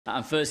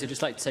And firstly, I'd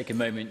just like to take a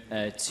moment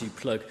to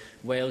plug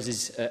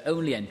Wales's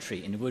only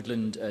entry in the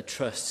Woodland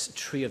Trust's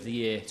Tree of the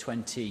Year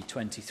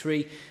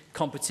 2023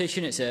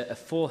 competition. It's a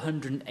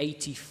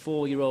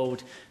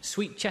 484-year-old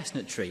sweet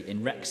chestnut tree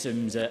in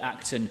Wrexham's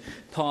Acton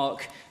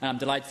Park. And I'm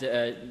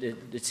delighted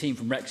that the team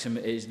from Wrexham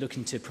is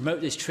looking to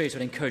promote this tree, so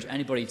I'd encourage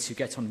anybody to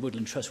get on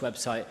Woodland Trust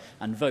website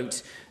and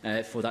vote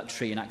for that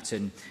tree in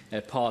Acton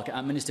Park.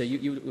 And Minister,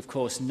 you of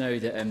course know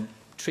that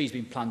trees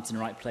being planted in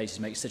the right places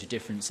makes such a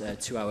difference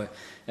to our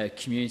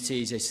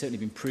communities. They've certainly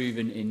been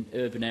proven in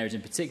urban areas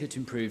in particular to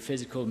improve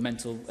physical and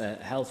mental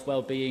health,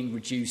 well-being,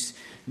 reduce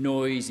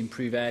noise,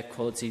 improve air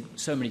quality.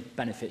 So many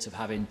benefits of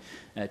having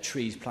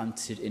trees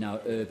planted in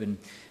our urban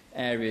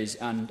areas.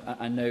 And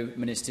I know,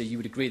 Minister, you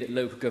would agree that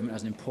local government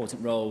has an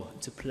important role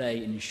to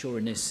play in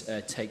ensuring this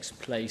takes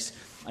place.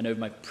 I know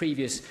my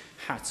previous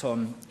hat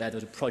on, there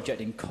was a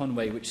project in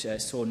Conway which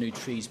saw new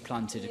trees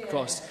planted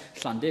across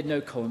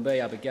Llandudno, Colwyn Bay,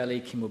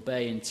 Abergele, Kinmel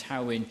Bay and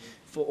Tywyn,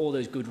 for all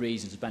those good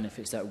reasons,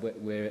 benefits that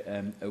we're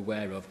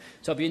aware of.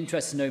 So I'd be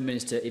interested to know,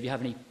 Minister, if you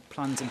have any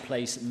plans in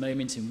place at the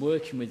moment in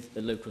working with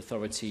the local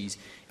authorities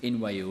in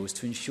Wales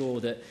to ensure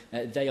that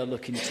they are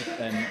looking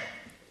to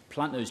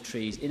plant those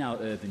trees in our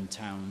urban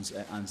towns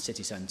and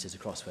city centres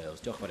across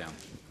Wales. Diolch yn fawr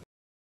iawn.